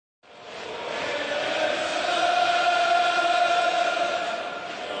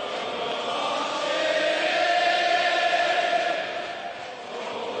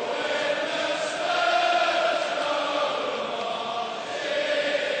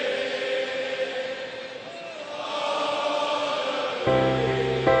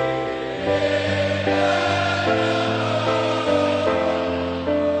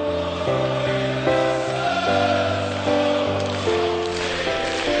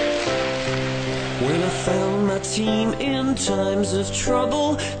When I found my team in times of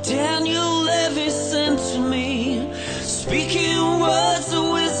trouble, Daniel Levy sent to me, speaking words of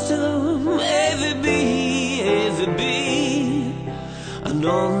wisdom, AVB, AVB. And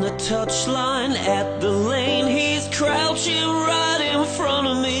on the touchline at the lane, he's crouching right in front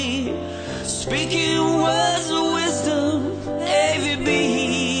of me, speaking words of wisdom,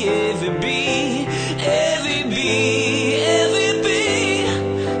 AVB, AVB, AVB, AVB,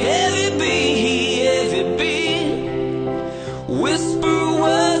 AVB, AVB. Whisper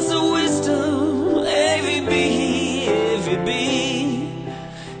words of wisdom, AVB, AVB.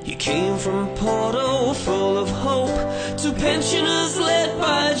 He came from Porto full of hope to pensioners led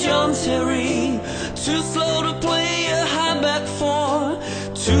by John Terry. Too slow to play a high back four,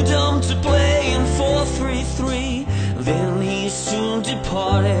 too dumb to play in 4-3-3. Then he soon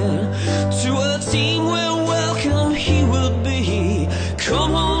departed